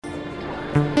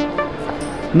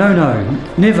No,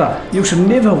 never. You should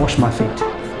never wash my feet.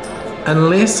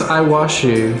 Unless I wash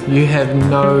you, you have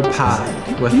no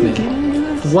part with me.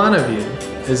 One of you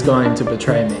is going to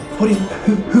betray me.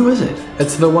 Who is it?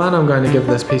 It's the one I'm going to give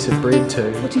this piece of bread to.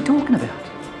 What's he talking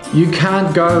about? You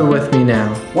can't go with me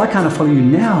now. Why can't I follow you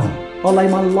now? I'll lay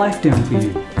my life down for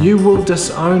you. You will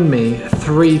disown me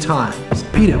 3 times.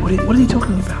 Peter, what are you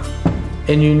talking about?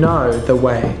 And you know the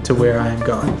way to where I am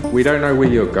going. We don't know where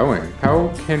you're going.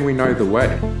 How can we know the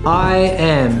way? I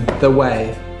am the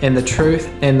way and the truth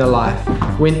and the life.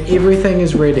 When everything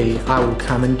is ready, I will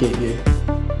come and get you.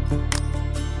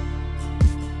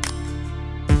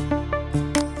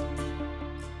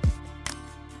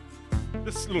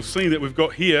 This little scene that we've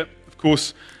got here, of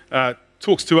course,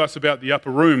 talks to us about the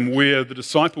upper room where the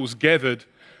disciples gathered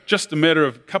just a matter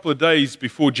of a couple of days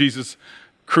before Jesus'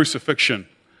 crucifixion.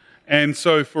 And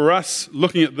so for us,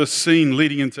 looking at this scene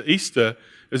leading into Easter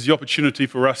is the opportunity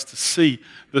for us to see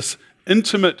this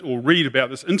intimate, or read about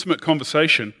this intimate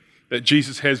conversation that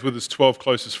Jesus has with his 12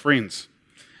 closest friends.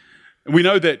 And we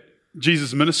know that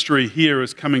Jesus' ministry here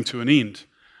is coming to an end,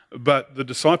 but the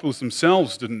disciples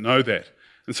themselves didn't know that.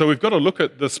 And so we've got to look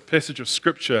at this passage of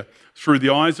Scripture through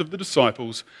the eyes of the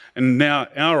disciples and now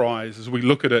our eyes as we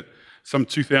look at it some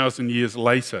 2,000 years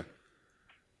later.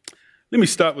 Let me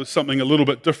start with something a little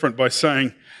bit different by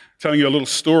telling you a little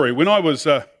story. When I was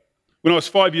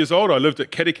 5 years old, I lived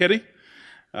at Katikati,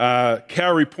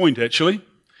 Cowrie Point actually.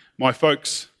 My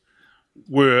folks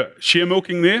were share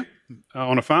milking there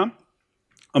on a farm.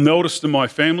 I'm the oldest in my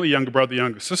family, younger brother,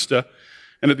 younger sister,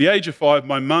 and at the age of 5,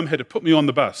 my mum had to put me on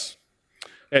the bus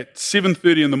at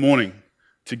 7:30 in the morning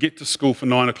to get to school for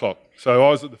 9 o'clock. So I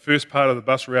was at the first part of the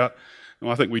bus route, and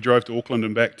I think we drove to Auckland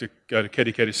and back to go to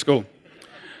Katikati school.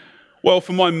 Well,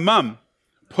 for my mum,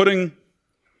 putting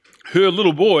her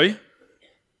little boy,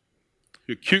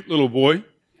 her cute little boy,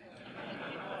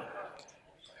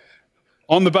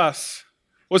 on the bus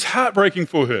was heartbreaking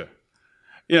for her.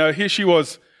 You know, here she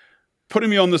was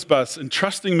putting me on this bus,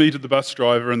 entrusting me to the bus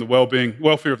driver and the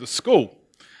welfare of the school.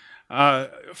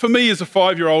 For me as a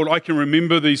 5-year-old, I can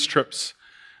remember these trips,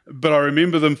 but I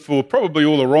remember them for probably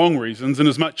all the wrong reasons, in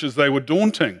as much as they were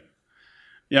daunting.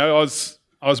 You know,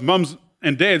 I was mum's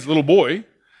and dad's little boy,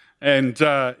 and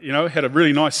had a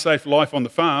really nice, safe life on the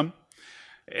farm.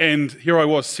 And here I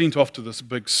was sent off to this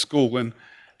big school, and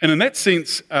in that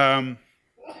sense, I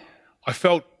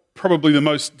felt probably the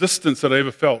most distance that I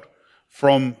ever felt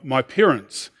from my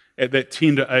parents at that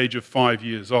tender age of 5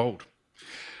 years old.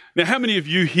 Now, how many of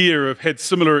you here have had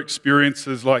similar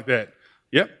experiences like that?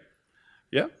 Yep.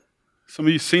 Some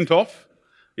of you sent off.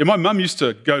 Yeah, my mum used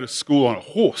to go to school on a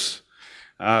horse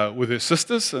with her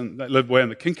sisters, and they lived way in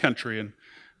the King Country. And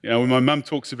when my mum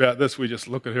talks about this, we just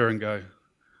look at her and go,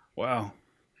 "Wow,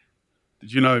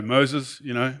 did you know Moses?"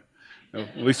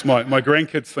 At least my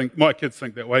kids think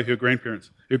that way. Her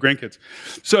grandkids.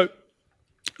 So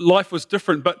life was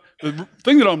different. But the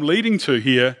thing that I'm leading to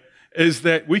here is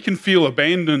that we can feel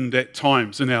abandoned at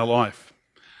times in our life.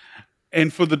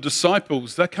 And for the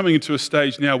disciples, they're coming into a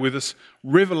stage now where this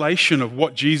revelation of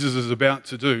what Jesus is about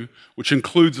to do, which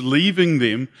includes leaving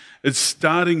them, is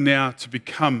starting now to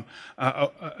become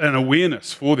an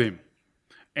awareness for them.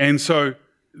 And so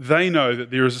they know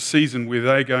that there is a season where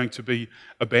they're going to be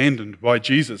abandoned by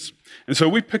Jesus. And so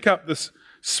we pick up this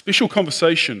special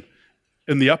conversation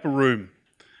in the upper room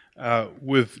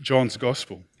with John's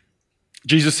Gospel.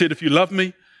 Jesus said, "If you love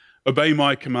me, obey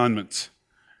my commandments.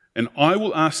 And I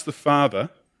will ask the Father,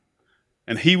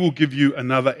 and he will give you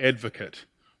another advocate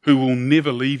who will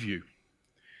never leave you.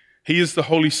 He is the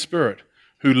Holy Spirit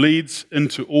who leads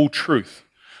into all truth.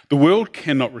 The world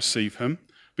cannot receive him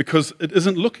because it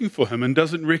isn't looking for him and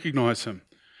doesn't recognize him.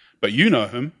 But you know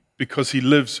him because he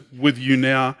lives with you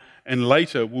now and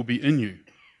later will be in you.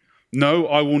 No,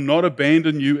 I will not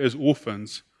abandon you as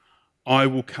orphans. I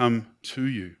will come to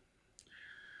you."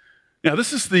 Now,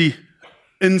 this is the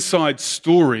inside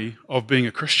story of being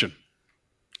a Christian.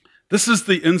 This is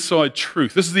the inside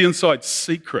truth. This is the inside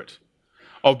secret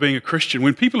of being a Christian.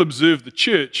 When people observe the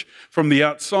church from the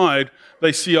outside,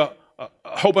 they see a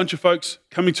whole bunch of folks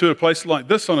coming to a place like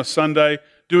this on a Sunday,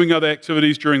 doing other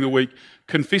activities during the week,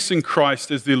 confessing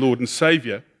Christ as their Lord and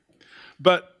Savior.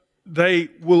 But they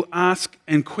will ask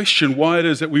and question why it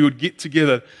is that we would get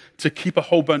together to keep a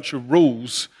whole bunch of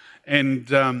rules,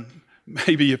 and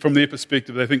maybe from their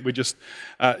perspective, they think we're just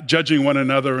judging one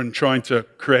another and trying to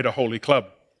create a holy club.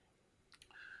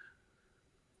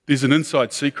 There's an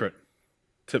inside secret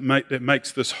that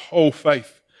makes this whole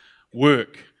faith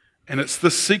work. And it's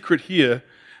this secret here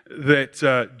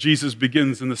that Jesus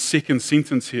begins in the second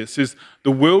sentence here. It says,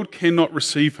 "The world cannot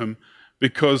receive him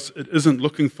because it isn't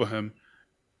looking for him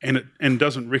and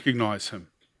doesn't recognize him.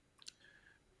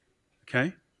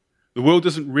 Okay? The world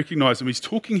doesn't recognize him. He's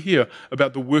talking here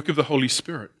about the work of the Holy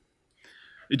Spirit.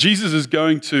 Jesus is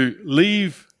going to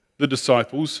leave the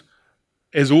disciples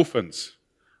as orphans.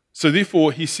 So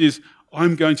therefore, he says,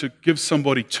 I'm going to give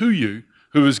somebody to you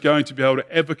who is going to be able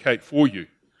to advocate for you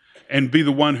and be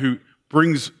the one who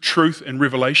brings truth and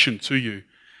revelation to you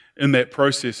in that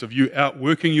process of you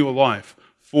outworking your life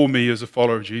for me as a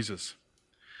follower of Jesus.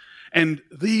 And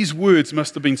these words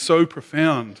must have been so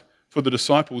profound for the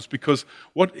disciples, because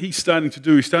what he's starting to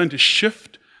do, he's starting to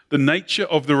shift the nature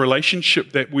of the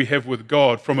relationship that we have with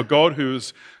God from a God who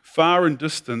is far in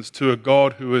distance to a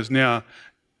God who is now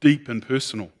deep and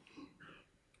personal.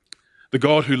 The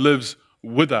God who lives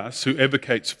with us, who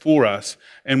advocates for us,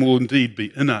 and will indeed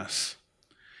be in us.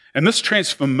 And this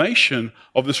transformation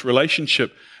of this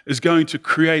relationship is going to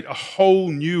create a whole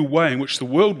new way in which the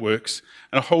world works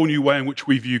and a whole new way in which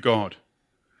we view God.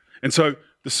 And so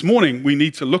this morning we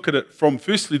need to look at it from,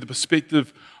 firstly, the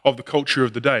perspective of the culture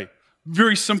of the day.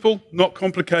 Very simple, not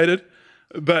complicated,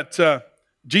 but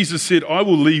Jesus said, I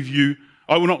will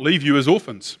not leave you as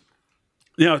orphans.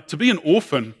 Now, to be an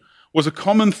orphan was a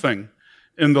common thing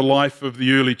in the life of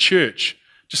the early church,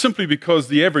 just simply because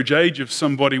the average age of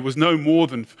somebody was no more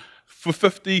than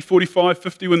 45,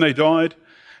 50 when they died,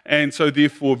 and so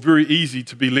therefore very easy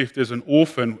to be left as an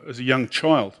orphan as a young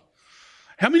child.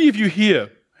 How many of you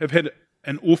here have had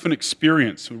an orphan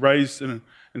experience, raised in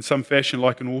some fashion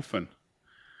like an orphan?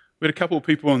 We had a couple of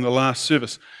people in the last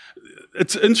service.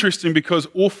 It's interesting because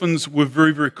orphans were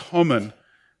very, very common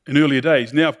in earlier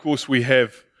days. Now, of course, we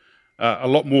have a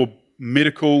lot more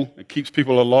medical. It keeps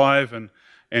people alive,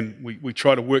 and we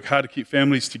try to work hard to keep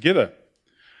families together.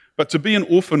 But to be an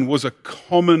orphan was a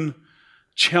common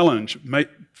challenge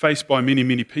faced by many,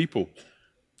 many people.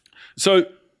 So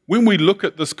when we look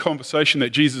at this conversation that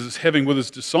Jesus is having with his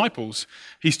disciples,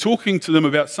 he's talking to them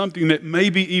about something that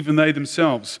maybe even they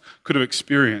themselves could have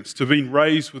experienced, to be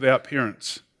raised without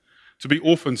parents, to be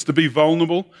orphans, to be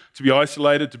vulnerable, to be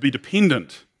isolated, to be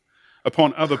dependent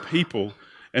upon other people,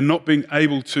 and not being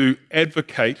able to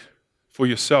advocate for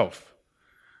yourself.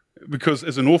 Because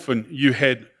as an orphan, you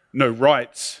had no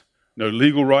rights, no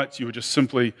legal rights. You were just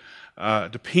simply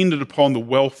dependent upon the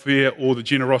welfare or the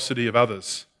generosity of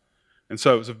others. And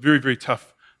so it was a very, very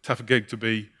tough gig to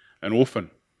be an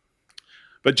orphan.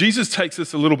 But Jesus takes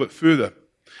this a little bit further,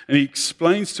 and he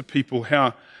explains to people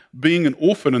how being an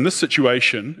orphan in this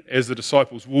situation, as the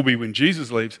disciples will be when Jesus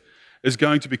leaves, is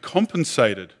going to be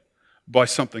compensated by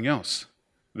something else.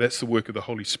 That's the work of the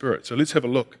Holy Spirit. So let's have a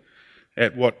look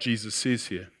at what Jesus says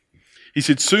here. He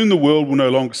said, soon the world will no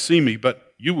longer see me,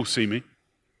 but you will see me.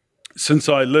 Since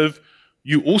I live,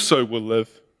 you also will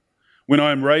live. When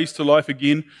I am raised to life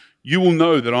again, you will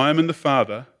know that I am in the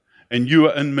Father, and you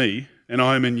are in me, and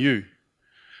I am in you.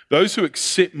 Those who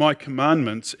accept my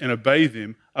commandments and obey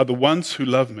them are the ones who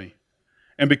love me.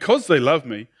 And because they love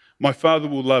me, my Father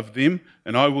will love them,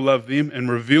 and I will love them,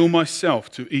 and reveal myself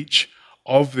to each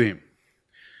of them.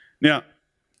 Now,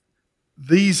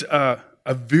 these are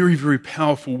very, very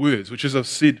powerful words, which, as I've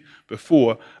said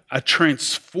before, are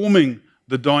transforming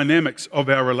the dynamics of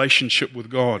our relationship with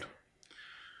God.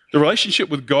 The relationship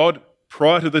with God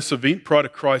prior to this event, prior to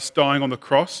Christ dying on the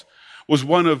cross, was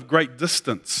one of great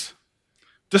distance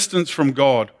from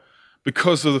God,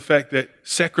 because of the fact that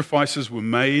sacrifices were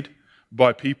made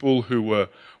by people who were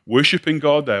worshipping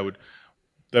God. They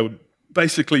would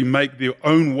basically make their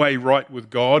own way right with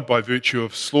God by virtue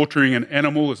of slaughtering an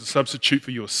animal as a substitute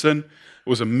for your sin. It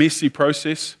was a messy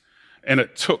process, and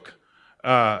it took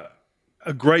a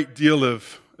great deal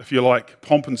of, if you like,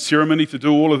 pomp and ceremony to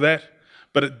do all of that.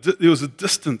 But there was a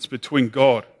distance between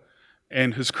God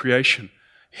and his creation.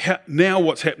 Now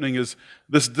what's happening is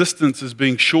this distance is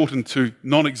being shortened to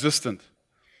non-existent,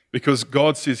 because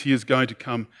God says he is going to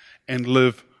come and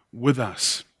live with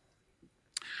us.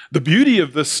 The beauty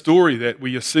of this story that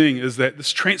we are seeing is that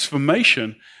this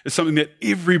transformation is something that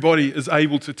everybody is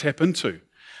able to tap into.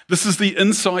 This is the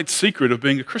inside secret of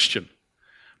being a Christian.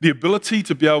 The ability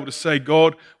to be able to say,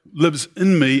 God lives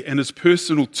in me and is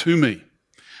personal to me.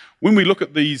 When we look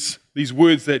at these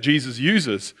words that Jesus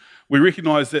uses, we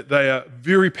recognize that they are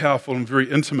very powerful and very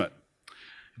intimate.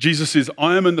 Jesus says,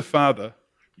 I am in the Father,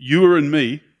 you are in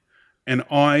me, and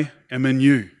I am in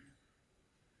you.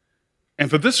 And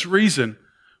for this reason,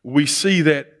 we see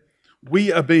that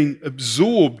we are being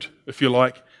absorbed, if you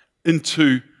like,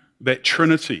 into that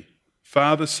Trinity,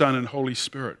 Father, Son, and Holy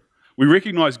Spirit. We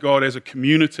recognize God as a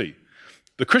community.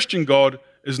 The Christian God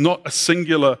is not a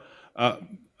singular,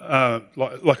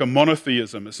 like a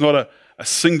monotheism. It's not a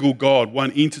single God,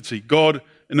 one entity. God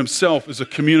in himself is a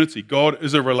community. God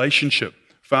is a relationship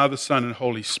Father, Son, and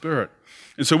Holy Spirit.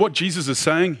 And so what Jesus is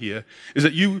saying here is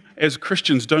that you as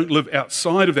Christians don't live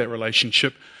outside of that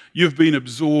relationship. You've been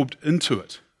absorbed into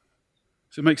it.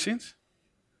 Does that make sense?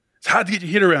 It's hard to get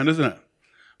your head around, isn't it?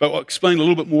 But I'll explain a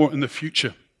little bit more in the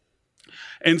future.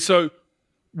 And so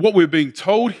what we're being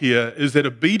told here is that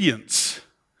obedience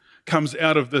comes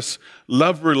out of this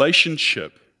love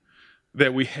relationship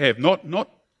that we have,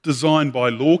 not designed by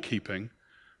law keeping,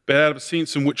 but out of a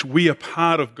sense in which we are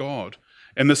part of God.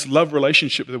 And this love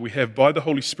relationship that we have by the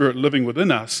Holy Spirit living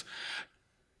within us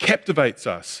captivates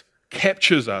us,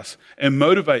 captures us, and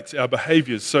motivates our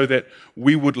behaviors so that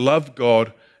we would love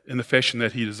God in the fashion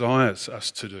that He desires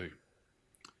us to do.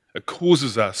 It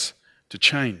causes us to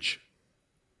change.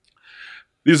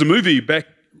 There's a movie back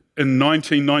in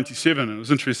 1997, and it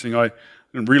was interesting. I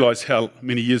didn't realize how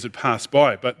many years had passed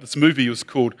by, but this movie was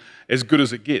called As Good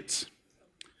as It Gets.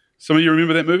 Some of you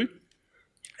remember that movie?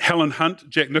 Helen Hunt,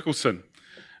 Jack Nicholson,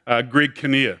 Greg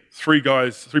Kinnear. Three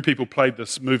people played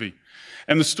this movie.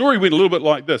 And the story went a little bit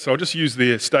like this. I'll just use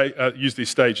their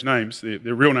stage names,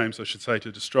 their real names, I should say,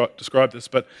 to describe this.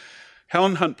 But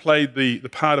Helen Hunt played the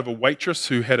part of a waitress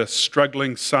who had a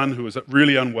struggling son who was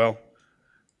really unwell.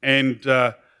 And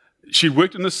she'd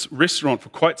worked in this restaurant for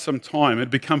quite some time and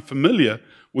had become familiar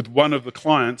with one of the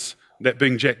clients, that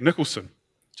being Jack Nicholson.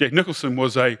 Jack Nicholson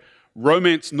was a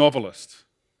romance novelist.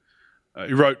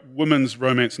 He wrote women's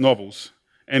romance novels.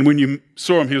 And when you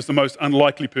saw him, he was the most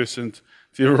unlikely person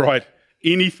to ever write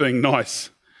anything nice,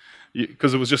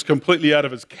 because it was just completely out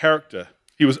of his character.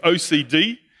 He was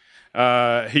OCD.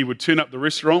 He would turn up the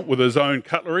restaurant with his own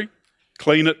cutlery,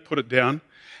 clean it, put it down.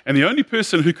 And the only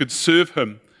person who could serve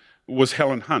him was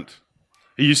Helen Hunt.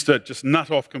 He used to just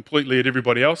nut off completely at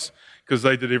everybody else because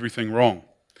they did everything wrong.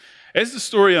 As the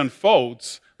story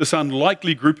unfolds, this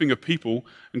unlikely grouping of people,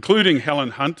 including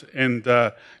Helen Hunt and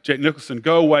Jack Nicholson,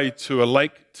 go away to a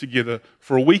lake together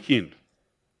for a weekend.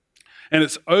 And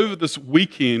it's over this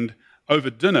weekend, over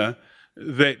dinner,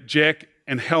 that Jack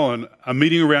and Helen are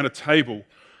meeting around a table,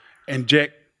 and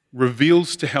Jack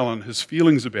reveals to Helen his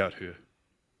feelings about her.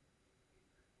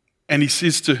 And he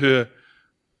says to her,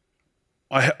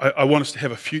 I want us to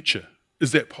have a future.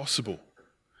 Is that possible?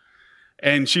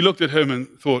 And she looked at him and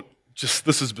thought,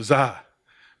 this is bizarre.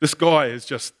 This guy is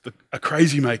just a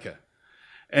crazy maker.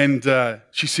 And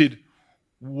she said,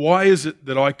 why is it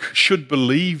that I should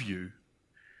believe you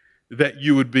that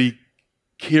you would be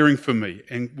caring for me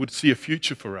and would see a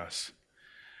future for us?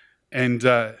 And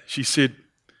she said,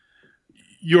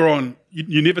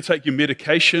 you never take your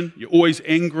medication, you're always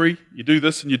angry, you do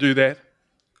this and you do that.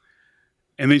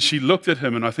 And then she looked at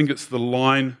him, and I think it's the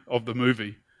line of the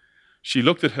movie. She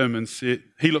looked at him and said,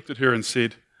 he looked at her and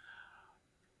said,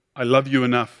 I love you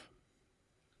enough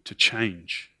to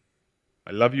change.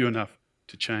 I love you enough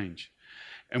to change.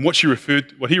 And what he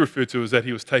referred to is that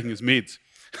he was taking his meds.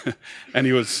 And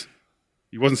he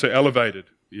wasn't so elevated,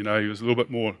 he was a little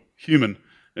bit more human,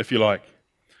 if you like.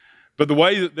 But the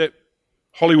way that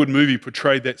Hollywood movie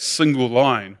portrayed that single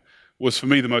line was, for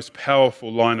me, the most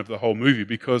powerful line of the whole movie,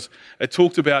 because it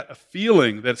talked about a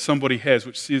feeling that somebody has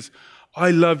which says,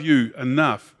 I love you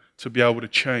enough to be able to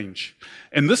change.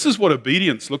 And this is what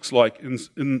obedience looks like in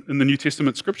the New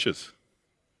Testament scriptures.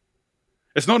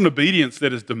 It's not an obedience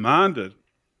that is demanded.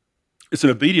 It's an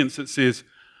obedience that says,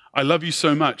 I love you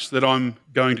so much that I'm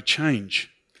going to change.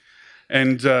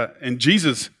 And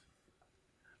Jesus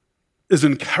is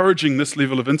encouraging this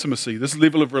level of intimacy, this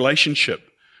level of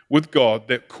relationship with God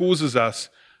that causes us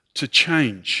to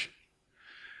change.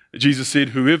 Jesus said,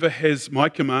 whoever has my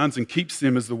commands and keeps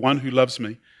them is the one who loves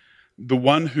me. The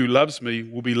one who loves me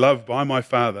will be loved by my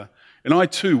Father, and I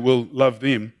too will love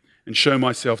them and show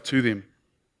myself to them.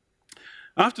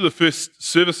 After the first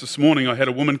service this morning, I had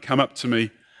a woman come up to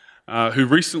me who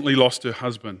recently lost her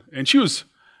husband, and she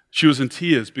was in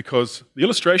tears because the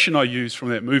illustration I used from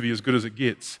that movie, As Good as It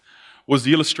Gets, was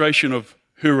the illustration of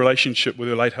her relationship with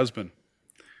her late husband.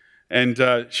 And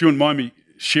she wouldn't mind me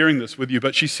sharing this with you,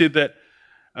 but she said that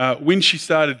when she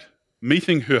started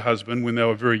meeting her husband when they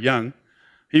were very young,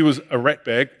 he was a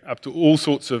ratbag up to all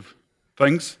sorts of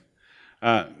things.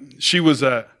 She was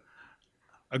a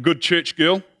good church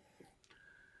girl,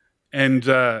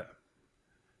 and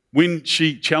when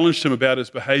she challenged him about his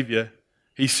behavior,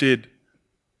 he said,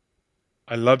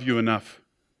 I love you enough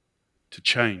to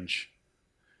change.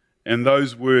 And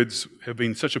those words have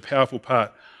been such a powerful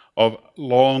part of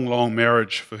long, long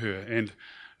marriage for her. And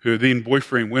her then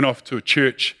boyfriend went off to a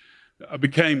church,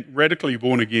 became radically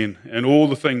born again, and all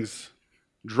the things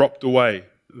dropped away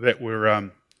that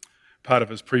were part of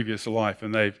his previous life.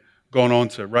 And they've gone on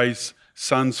to raise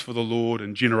sons for the Lord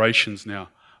and generations now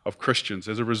of Christians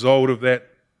as a result of that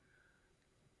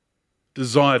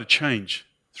desire to change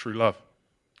through love.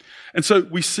 And so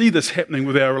we see this happening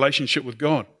with our relationship with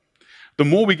God. The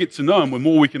more we get to know Him, the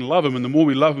more we can love Him, and the more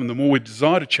we love Him, the more we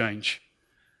desire to change.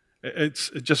 It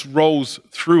just rolls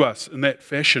through us in that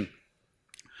fashion.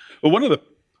 But one of the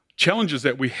challenges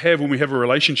that we have when we have a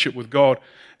relationship with God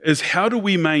is how do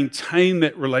we maintain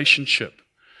that relationship?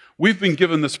 We've been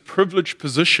given this privileged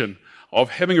position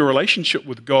of having a relationship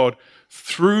with God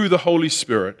through the Holy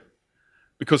Spirit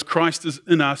because Christ is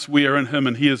in us, we are in Him,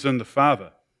 and He is in the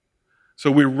Father.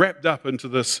 So we're wrapped up into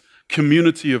this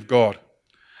community of God.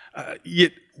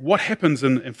 Yet what happens,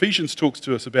 and Ephesians talks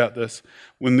to us about this,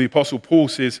 when the Apostle Paul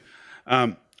says,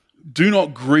 do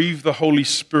not grieve the Holy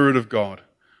Spirit of God,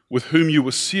 with whom you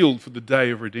were sealed for the day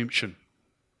of redemption.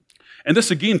 And this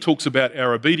again talks about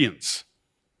our obedience.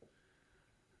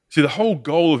 See, the whole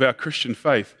goal of our Christian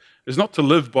faith is not to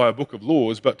live by a book of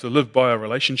laws, but to live by a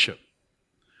relationship.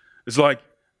 It's like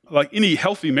any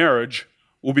healthy marriage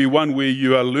will be one where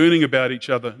you are learning about each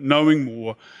other, knowing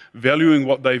more, valuing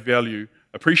what they value,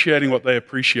 appreciating what they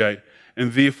appreciate,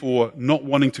 and therefore not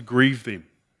wanting to grieve them.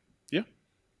 Yeah?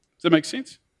 Does that make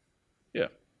sense? Yeah.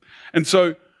 And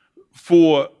so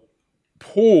for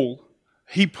Paul,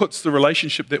 he puts the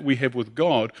relationship that we have with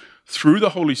God through the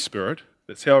Holy Spirit.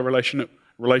 That's our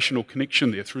relational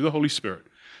connection there, through the Holy Spirit.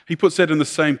 He puts that in the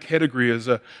same category as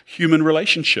a human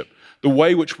relationship. The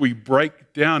way which we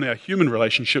break down our human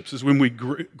relationships is when we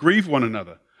grieve one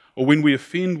another or when we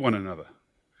offend one another.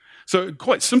 So in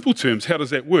quite simple terms, how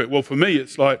does that work? Well, for me,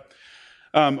 it's like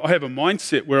I have a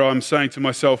mindset where I'm saying to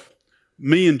myself,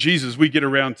 me and Jesus, we get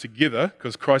around together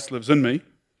because Christ lives in me.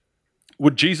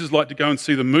 Would Jesus like to go and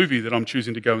see the movie that I'm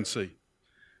choosing to go and see?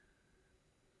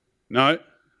 No.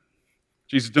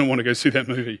 Jesus didn't want to go see that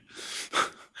movie.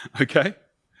 Okay.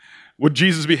 Would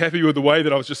Jesus be happy with the way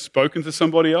that I was just spoken to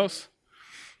somebody else?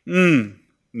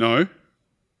 No.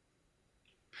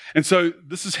 And so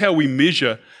this is how we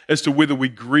measure as to whether we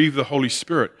grieve the Holy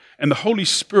Spirit. And the Holy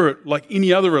Spirit, like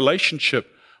any other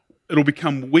relationship, it'll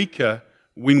become weaker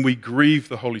when we grieve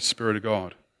the Holy Spirit of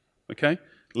God. Okay?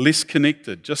 Less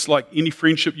connected. Just like any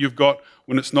friendship you've got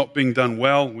when it's not being done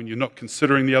well, when you're not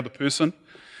considering the other person,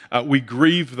 we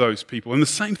grieve those people. And the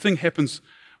same thing happens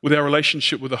with our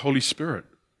relationship with the Holy Spirit.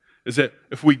 Is that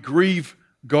if we grieve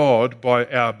God by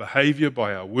our behavior,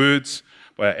 by our words,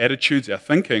 by our attitudes, our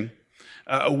thinking,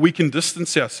 we can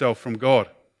distance ourselves from God.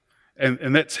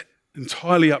 And that's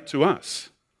entirely up to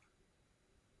us.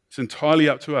 It's entirely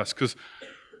up to us because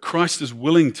Christ is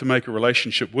willing to make a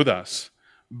relationship with us,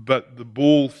 but the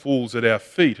ball falls at our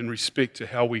feet in respect to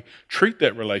how we treat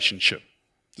that relationship.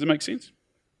 Does it make sense?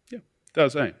 Yeah, it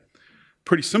does, eh?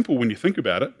 Pretty simple when you think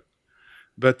about it.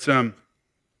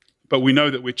 But we know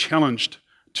that we're challenged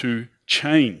to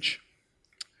change.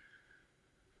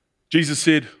 Jesus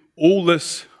said, all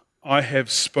this I have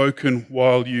spoken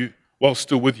while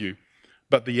still with you.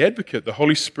 But the advocate, the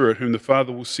Holy Spirit, whom the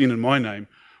Father will send in my name,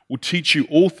 will teach you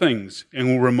all things and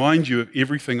will remind you of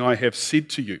everything I have said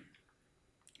to you.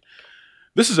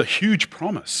 This is a huge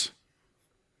promise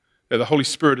that the Holy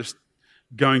Spirit is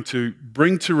going to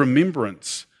bring to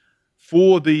remembrance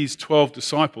for these 12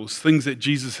 disciples, things that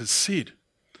Jesus has said.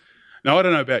 Now, I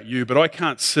don't know about you, but I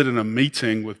can't sit in a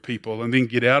meeting with people and then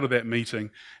get out of that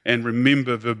meeting and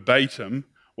remember verbatim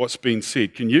what's been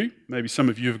said. Can you? Maybe some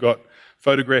of you have got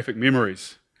photographic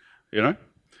memories, you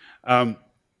know?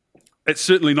 It's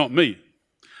certainly not me.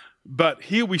 But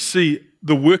here we see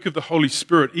the work of the Holy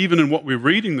Spirit, even in what we're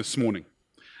reading this morning.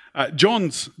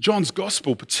 John's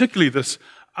gospel, particularly this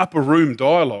upper room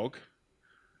dialogue,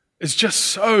 is just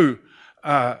so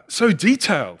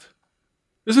detailed,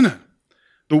 isn't it?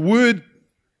 The word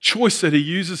choice that he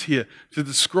uses here to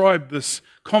describe this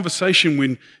conversation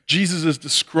when Jesus is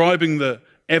describing the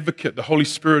advocate, the Holy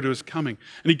Spirit who is coming.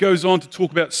 And he goes on to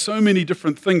talk about so many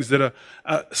different things that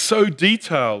are so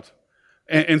detailed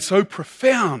and so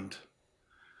profound.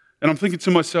 And I'm thinking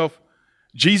to myself,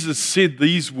 Jesus said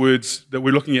these words that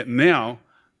we're looking at now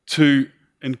to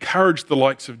encourage the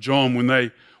likes of John when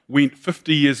they went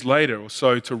 50 years later or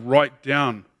so to write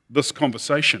down this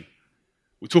conversation.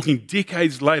 We're talking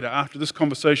decades later after this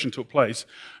conversation took place.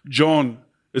 John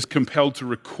is compelled to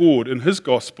record in his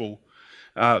gospel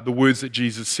the words that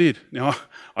Jesus said. Now,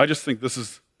 I just think this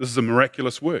is a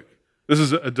miraculous work. This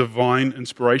is a divine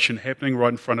inspiration happening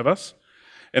right in front of us.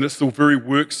 And it's the very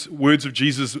words of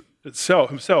Jesus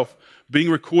himself being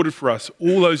recorded for us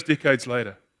all those decades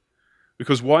later.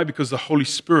 Because why? Because the Holy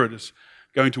Spirit is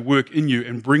going to work in you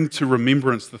and bring to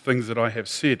remembrance the things that I have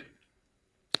said.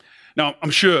 Now,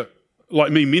 I'm sure,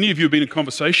 like me, many of you have been in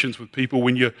conversations with people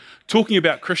when you're talking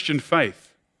about Christian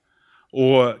faith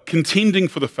or contending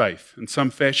for the faith in some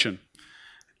fashion.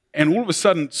 And all of a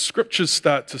sudden, scriptures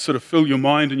start to sort of fill your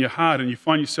mind and your heart, and you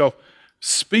find yourself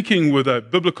speaking with a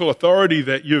biblical authority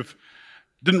that you've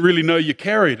didn't really know you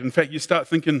carried. In fact, you start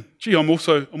thinking, gee, I'm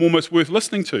almost worth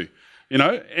listening to,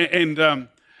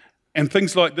 and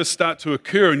things like this start to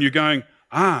occur, and you're going,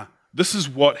 this is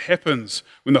what happens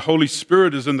when the Holy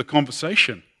Spirit is in the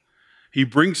conversation. He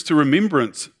brings to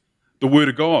remembrance the Word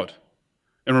of God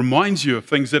and reminds you of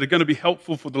things that are going to be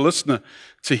helpful for the listener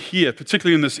to hear,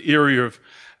 particularly in this area of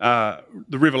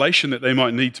the revelation that they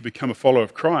might need to become a follower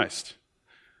of Christ.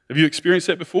 Have you experienced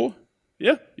that before?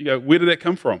 Yeah? You go, where did that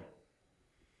come from?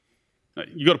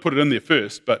 You've got to put it in there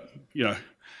first, but,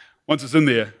 once it's in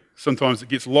there, sometimes it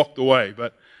gets locked away,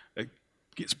 but it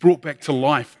gets brought back to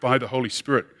life by the Holy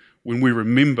Spirit when we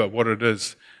remember what it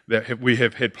is that we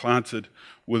have had planted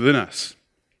within us.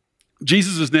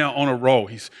 Jesus is now on a roll.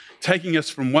 He's taking us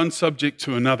from one subject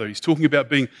to another. He's talking about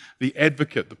being the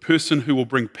advocate, the person who will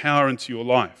bring power into your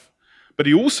life. But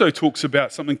he also talks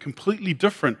about something completely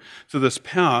different to this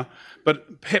power,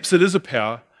 but perhaps it is a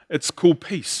power. It's called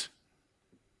peace.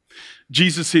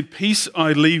 Jesus said, "Peace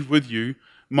I leave with you,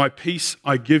 my peace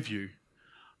I give you.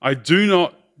 I do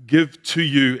not give to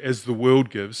you as the world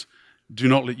gives. Do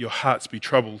not let your hearts be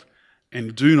troubled,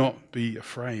 and do not be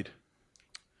afraid."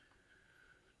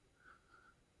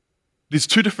 There's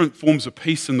two different forms of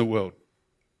peace in the world.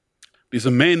 There's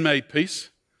a man-made peace,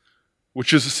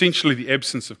 which is essentially the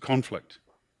absence of conflict.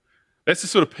 That's the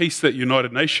sort of peace that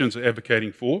United Nations are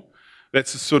advocating for.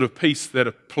 That's the sort of peace that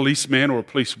a policeman or a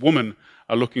policewoman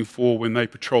are looking for when they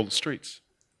patrol the streets.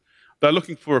 They're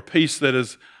looking for a peace that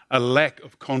is a lack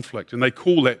of conflict, and they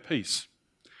call that peace.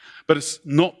 But it's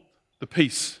not the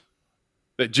peace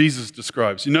that Jesus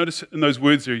describes. You notice in those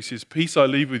words there, he says, "Peace I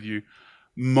leave with you,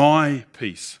 my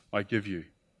peace I give you."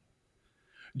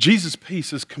 Jesus'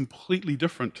 peace is completely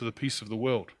different to the peace of the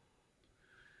world.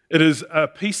 It is a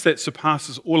peace that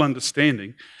surpasses all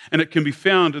understanding, and it can be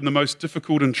found in the most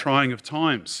difficult and trying of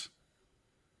times.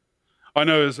 I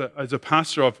know as a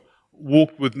pastor, I've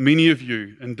walked with many of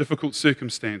you in difficult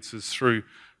circumstances through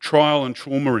trial and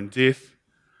trauma and death.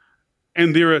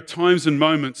 And there are times and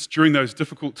moments during those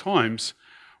difficult times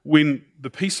when the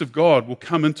peace of God will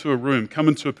come into a room, come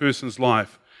into a person's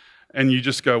life, and you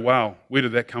just go, wow, where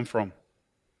did that come from?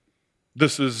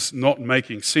 This is not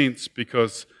making sense,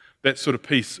 because that sort of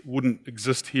peace wouldn't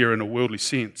exist here in a worldly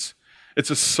sense. It's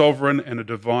a sovereign and a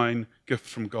divine gift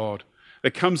from God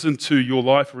that comes into your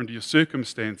life or into your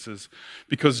circumstances,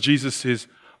 because Jesus says,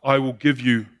 "I will give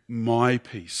you my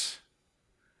peace."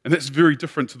 And that's very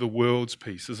different to the world's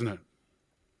peace, isn't it?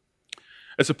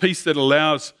 It's a peace that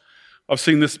allows, I've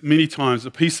seen this many times,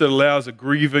 a peace that allows a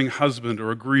grieving husband or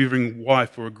a grieving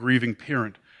wife or a grieving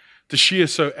parent to share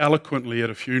so eloquently at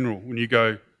a funeral when you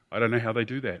go, I don't know how they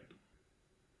do that.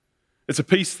 It's a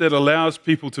peace that allows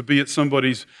people to be at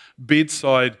somebody's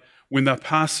bedside when they're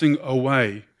passing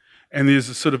away, and there's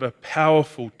a sort of a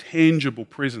powerful, tangible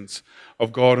presence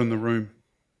of God in the room.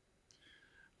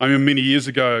 I remember many years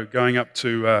ago going up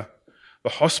to the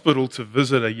hospital to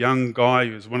visit a young guy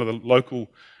who was one of the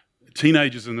local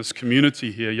teenagers in this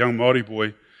community here, a young Māori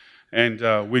boy,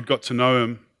 and we'd got to know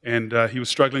him, and he was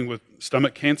struggling with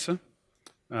stomach cancer.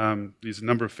 There's a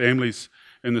number of families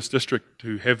in this district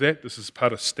who have that. This is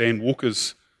part of Stan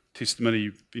Walker's testimony,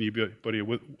 if anybody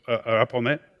are up on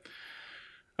that.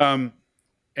 And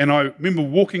I remember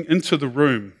walking into the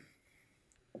room,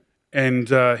 and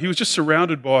he was just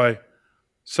surrounded by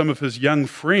some of his young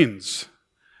friends.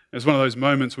 It was one of those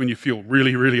moments when you feel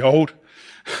really, really old.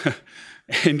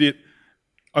 And yet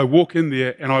I walk in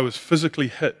there and I was physically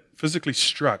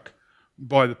struck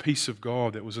by the peace of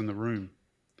God that was in the room.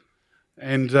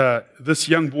 And this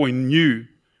young boy knew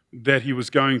that he was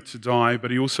going to die,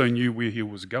 but he also knew where he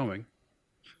was going.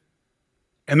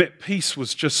 And that peace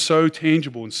was just so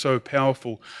tangible and so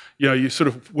powerful. You know, you sort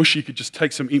of wish you could just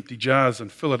take some empty jars and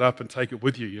fill it up and take it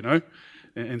with you, you know,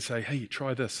 and say, hey,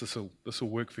 try this. This will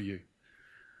work for you.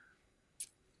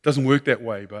 It doesn't work that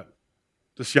way, but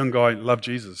this young guy loved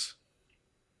Jesus.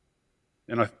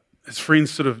 And his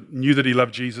friends sort of knew that he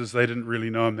loved Jesus. They didn't really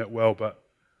know him that well, but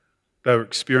they were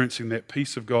experiencing that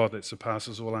peace of God that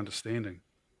surpasses all understanding.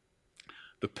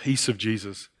 The peace of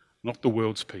Jesus, not the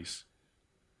world's peace.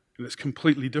 And it's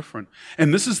completely different.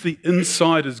 And this is the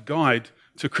insider's guide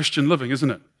to Christian living, isn't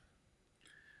it?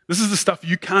 This is the stuff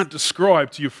you can't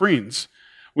describe to your friends.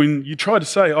 When you try to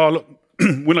say, oh, look,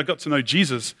 when I got to know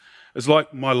Jesus, it's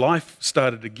like my life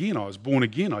started again. I was born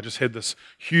again. I just had this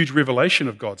huge revelation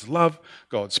of God's love,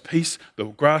 God's peace. The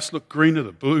grass looked greener,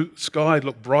 the blue sky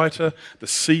looked brighter, the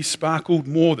sea sparkled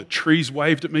more, the trees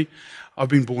waved at me. I've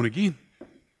been born again.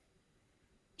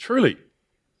 Truly.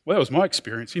 Well, that was my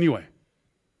experience anyway.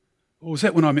 Or was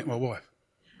that when I met my wife?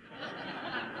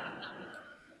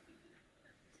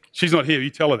 She's not here, you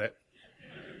tell her that.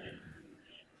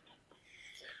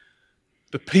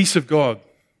 The peace of God,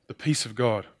 the peace of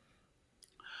God.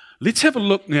 Let's have a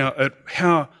look now at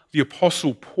how the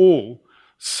Apostle Paul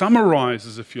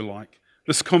summarizes, if you like,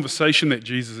 this conversation that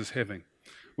Jesus is having.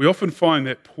 We often find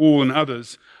that Paul and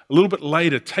others, a little bit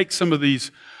later, take some of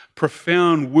these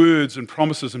profound words and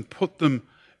promises and put them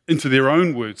into their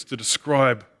own words to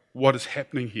describe what is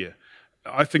happening here.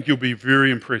 I think you'll be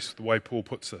very impressed with the way Paul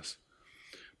puts this.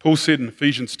 Paul said in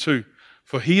Ephesians 2,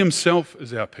 "For he himself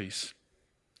is our peace,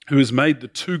 who has made the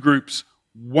two groups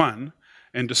one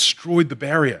and destroyed the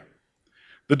barrier,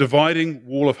 the dividing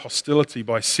wall of hostility,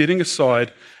 by setting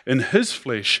aside in his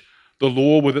flesh the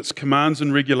law with its commands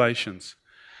and regulations.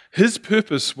 His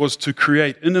purpose was to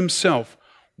create in himself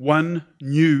one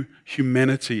new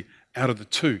humanity out of the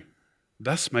two,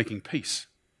 thus making peace,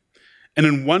 and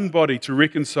in one body to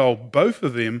reconcile both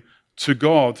of them to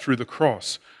God through the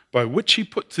cross, by which he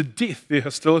put to death their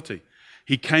hostility.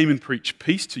 He came and preached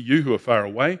peace to you who are far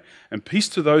away, and peace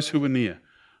to those who are near.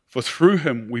 For through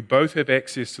him we both have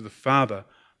access to the Father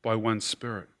by one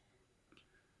Spirit."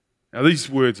 Now these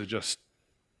words are just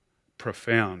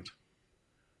profound.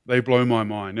 They blow my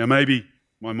mind. Now maybe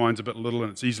my mind's a bit little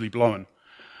and it's easily blown,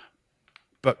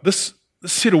 but this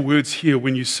set of words here,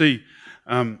 when you see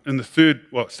in the third,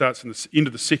 well, it starts in the end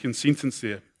of the second sentence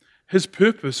there, his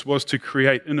purpose was to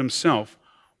create in himself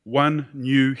one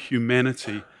new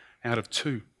humanity out of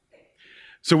two.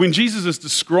 So when Jesus is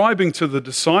describing to the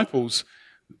disciples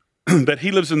that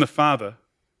he lives in the Father,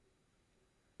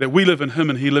 that we live in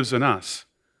him and he lives in us,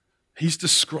 he's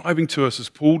describing to us, as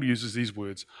Paul uses these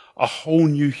words, a whole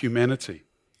new humanity,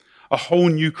 a whole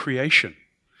new creation.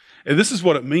 And this is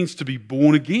what it means to be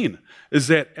born again, is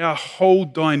that our whole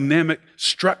dynamic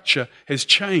structure has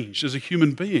changed as a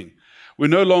human being. We're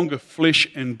no longer flesh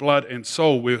and blood and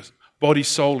soul, we're body,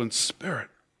 soul, and spirit.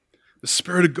 The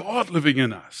Spirit of God living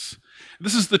in us.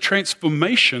 This is the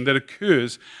transformation that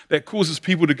occurs that causes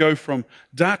people to go from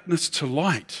darkness to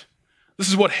light. This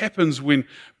is what happens when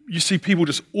you see people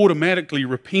just automatically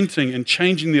repenting and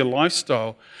changing their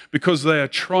lifestyle because they are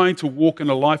trying to walk in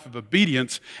a life of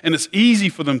obedience, and it's easy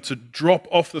for them to drop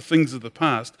off the things of the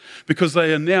past because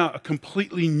they are now a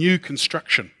completely new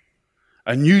construction,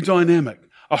 a new dynamic,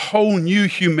 a whole new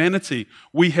humanity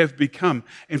we have become.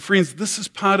 And friends, this is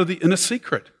part of the inner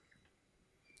secret.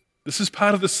 This is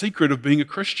part of the secret of being a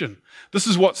Christian. This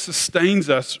is what sustains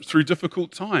us through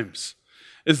difficult times,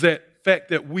 is that fact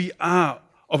that we are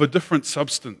of a different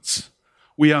substance.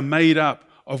 We are made up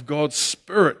of God's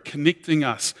Spirit connecting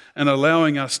us and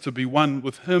allowing us to be one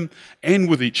with him and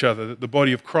with each other, that the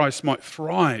body of Christ might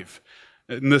thrive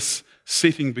in this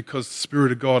setting because the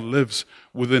Spirit of God lives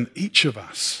within each of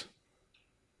us.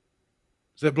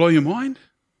 Does that blow your mind?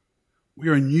 We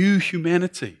are a new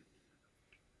humanity.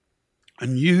 A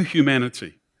new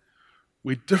humanity.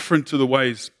 We're different to the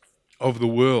ways of the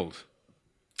world.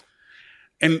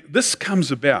 And this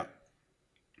comes about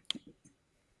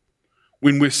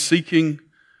when we're seeking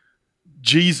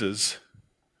Jesus,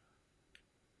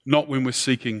 not when we're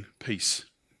seeking peace.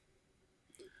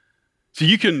 So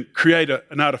you can create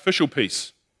an artificial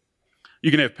peace.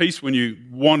 You can have peace when you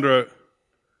wander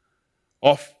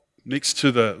off next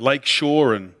to the lake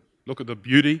shore and look at the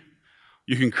beauty.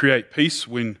 You can create peace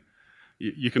when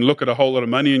you can look at a whole lot of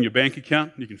money in your bank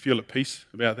account and you can feel at peace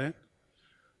about that.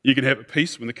 You can have a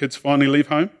peace when the kids finally leave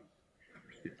home.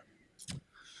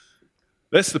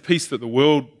 That's the peace that the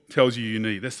world tells you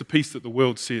need. That's the peace that the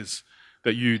world says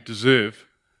that you deserve.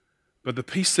 But the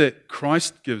peace that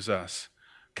Christ gives us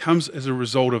comes as a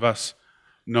result of us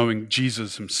knowing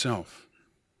Jesus himself.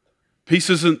 Peace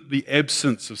isn't the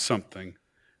absence of something,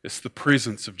 it's the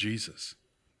presence of Jesus.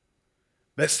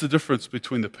 That's the difference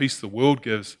between the peace the world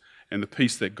gives and the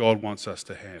peace that God wants us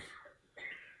to have.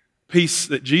 Peace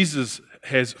that Jesus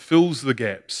has fills the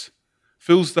gaps,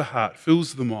 fills the heart,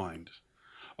 fills the mind,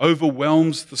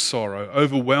 overwhelms the sorrow,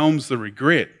 overwhelms the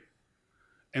regret,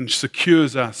 and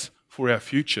secures us for our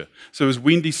future. So as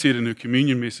Wendy said in her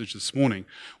communion message this morning,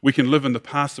 we can live in the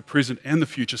past, the present, and the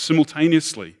future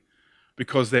simultaneously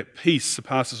because that peace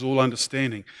surpasses all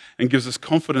understanding and gives us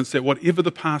confidence that whatever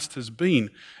the past has been,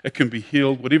 it can be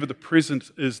healed. Whatever the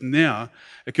present is now,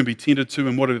 it can be tended to,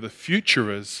 and whatever the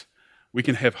future is, we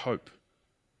can have hope.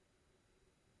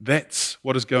 That's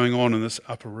what is going on in this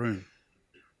upper room.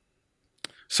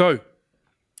 So,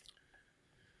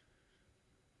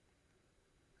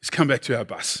 let's come back to our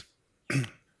bus.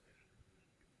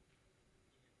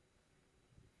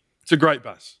 It's a great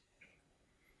bus.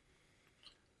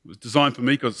 It was designed for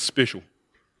me because it's special.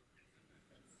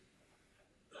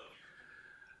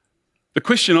 The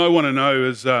question I want to know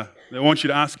is, I want you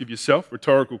to ask of yourself,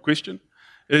 rhetorical question,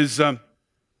 is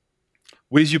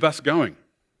where's your bus going?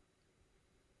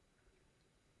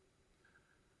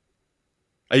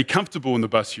 Are you comfortable in the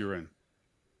bus you're in?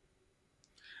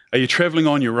 Are you traveling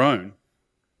on your own?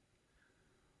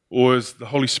 Or is the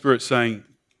Holy Spirit saying,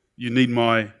 you need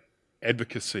my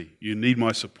advocacy, you need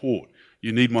my support,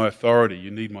 you need my authority, you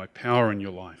need my power in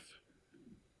your life?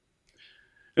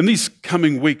 In these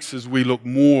coming weeks, as we look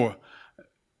more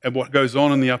at what goes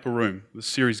on in the upper room, the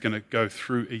series is going to go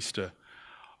through Easter,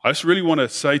 I just really want to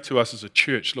say to us as a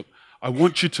church, look, I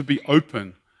want you to be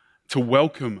open to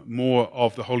welcome more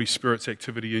of the Holy Spirit's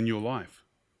activity in your life.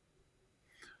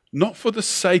 Not for the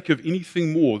sake of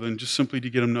anything more than just simply to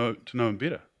get to know Him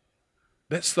better.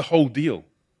 That's the whole deal.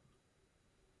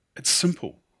 It's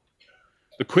simple.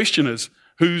 The question is,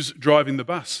 who's driving the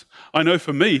bus? I know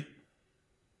for me,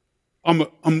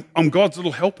 I'm God's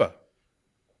little helper.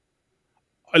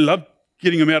 I love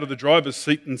getting Him out of the driver's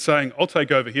seat and saying, I'll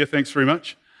take over here, thanks very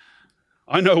much.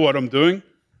 I know what I'm doing.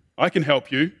 I can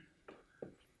help you.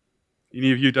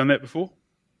 Any of you done that before?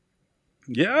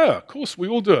 Yeah, of course, we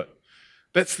all do it.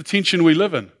 That's the tension we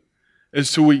live in,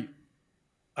 is to we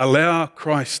allow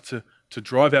Christ to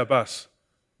drive our bus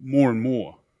more and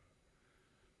more.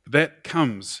 That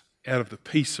comes out of the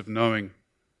peace of knowing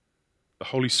the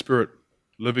Holy Spirit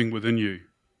living within you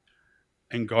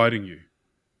and guiding you.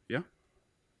 Yeah?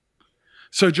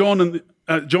 So John in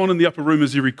the upper room,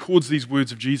 as he records these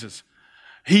words of Jesus,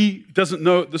 he doesn't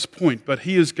know at this point, but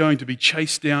he is going to be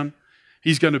chased down.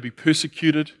 He's going to be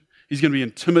persecuted. He's going to be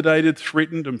intimidated,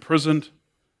 threatened, imprisoned.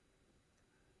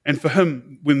 And for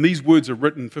him, when these words are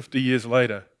written 50 years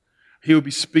later, he will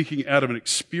be speaking out of an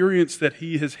experience that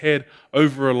he has had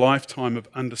over a lifetime of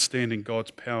understanding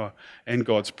God's power and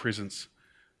God's presence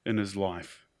in his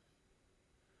life.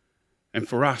 And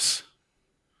for us,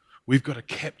 we've got to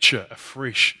capture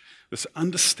afresh this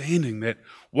understanding that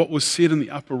what was said in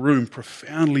the upper room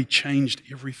profoundly changed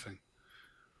everything.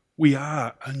 We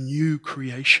are a new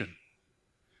creation.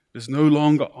 It is no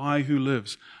longer I who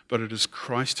lives, but it is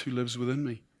Christ who lives within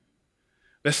me.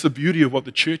 That's the beauty of what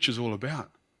the church is all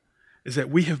about, is that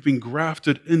we have been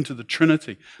grafted into the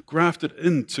Trinity, grafted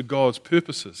into God's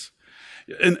purposes.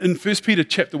 In 1 Peter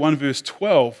chapter 1, verse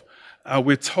 12,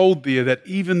 we're told there that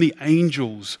even the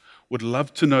angels would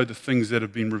love to know the things that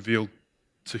have been revealed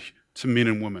to men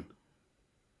and women.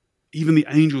 Even the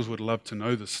angels would love to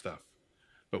know this stuff.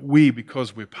 But we,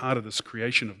 because we're part of this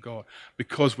creation of God,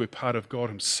 because we're part of God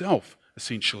Himself,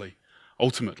 essentially,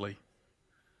 ultimately,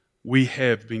 we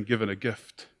have been given a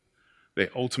gift, the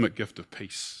ultimate gift of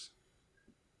peace.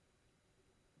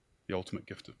 The ultimate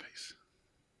gift of peace.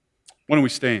 Why don't we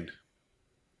stand?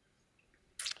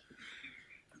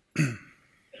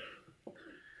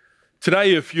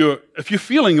 Today, if you're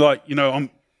feeling like, I'm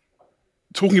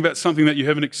talking about something that you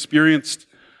haven't experienced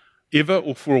ever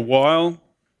or for a while,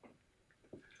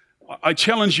 I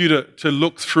challenge you to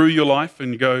look through your life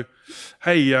and go,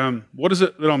 hey, what is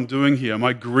it that I'm doing here? Am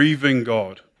I grieving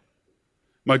God?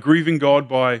 Am I grieving God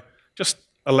by just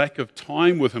a lack of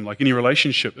time with Him? Like any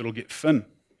relationship, it'll get thin.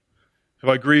 Have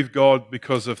I grieved God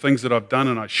because of things that I've done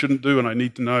and I shouldn't do and I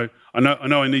need to know? I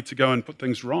know I need to go and put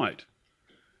things right.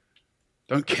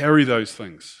 Don't carry those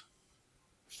things.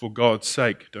 For God's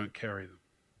sake, don't carry them.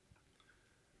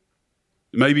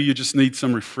 Maybe you just need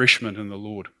some refreshment in the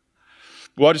Lord.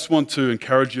 Well, I just want to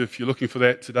encourage you, if you're looking for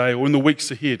that today or in the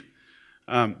weeks ahead,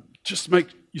 just make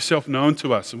yourself known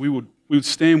to us, and we would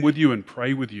stand with you and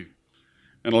pray with you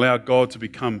and allow God to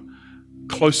become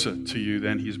closer to you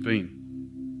than He's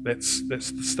been. That's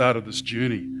the start of this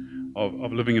journey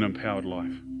of living an empowered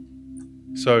life.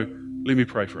 So let me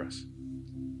pray for us.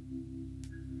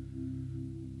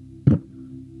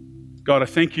 God, I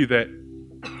thank you that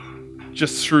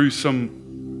just through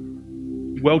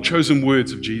some well-chosen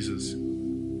words of Jesus,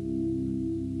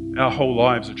 our whole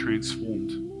lives are transformed.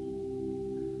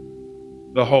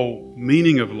 The whole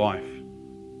meaning of life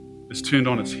is turned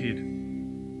on its head.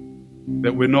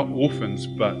 That we're not orphans,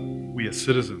 but we are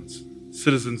citizens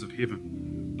of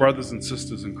heaven, brothers and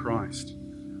sisters in Christ,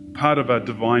 part of our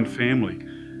divine family,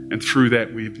 and through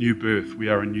that we have new birth, we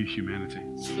are a new humanity.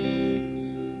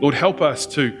 Lord, help us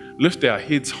to lift our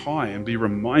heads high and be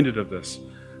reminded of this,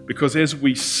 because as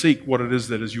we seek what it is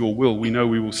that is your will, we know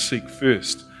we will seek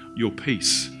first your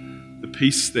peace, the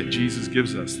peace that Jesus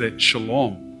gives us, that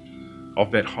shalom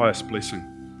of that highest blessing.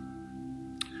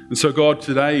 And so God,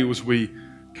 today as we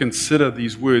consider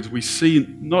these words, we see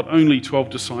not only 12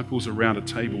 disciples around a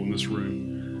table in this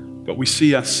room, but we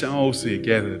see ourselves there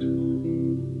gathered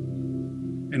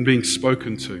and being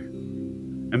spoken to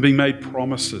and being made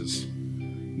promises,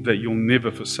 that you'll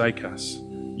never forsake us.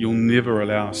 You'll never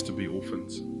allow us to be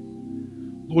orphans.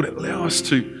 Lord, allow us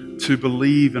to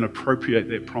believe and appropriate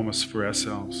that promise for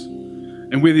ourselves.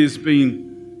 And where there's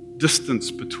been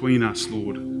distance between us,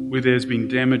 Lord, where there's been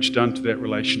damage done to that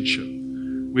relationship,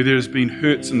 where there's been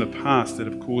hurts in the past that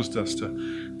have caused us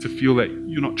to feel that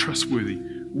you're not trustworthy,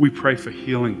 we pray for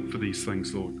healing for these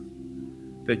things, Lord,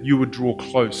 that you would draw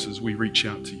close as we reach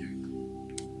out to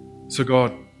you. So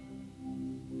God,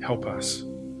 help us.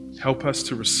 Help us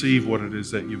to receive what it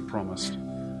is that you've promised.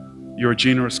 You're a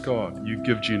generous God. You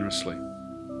give generously.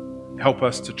 Help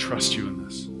us to trust you in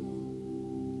this,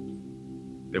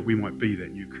 that we might be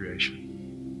that new creation.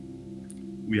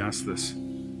 We ask this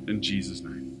in Jesus'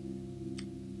 name.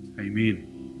 Amen.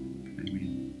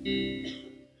 Amen.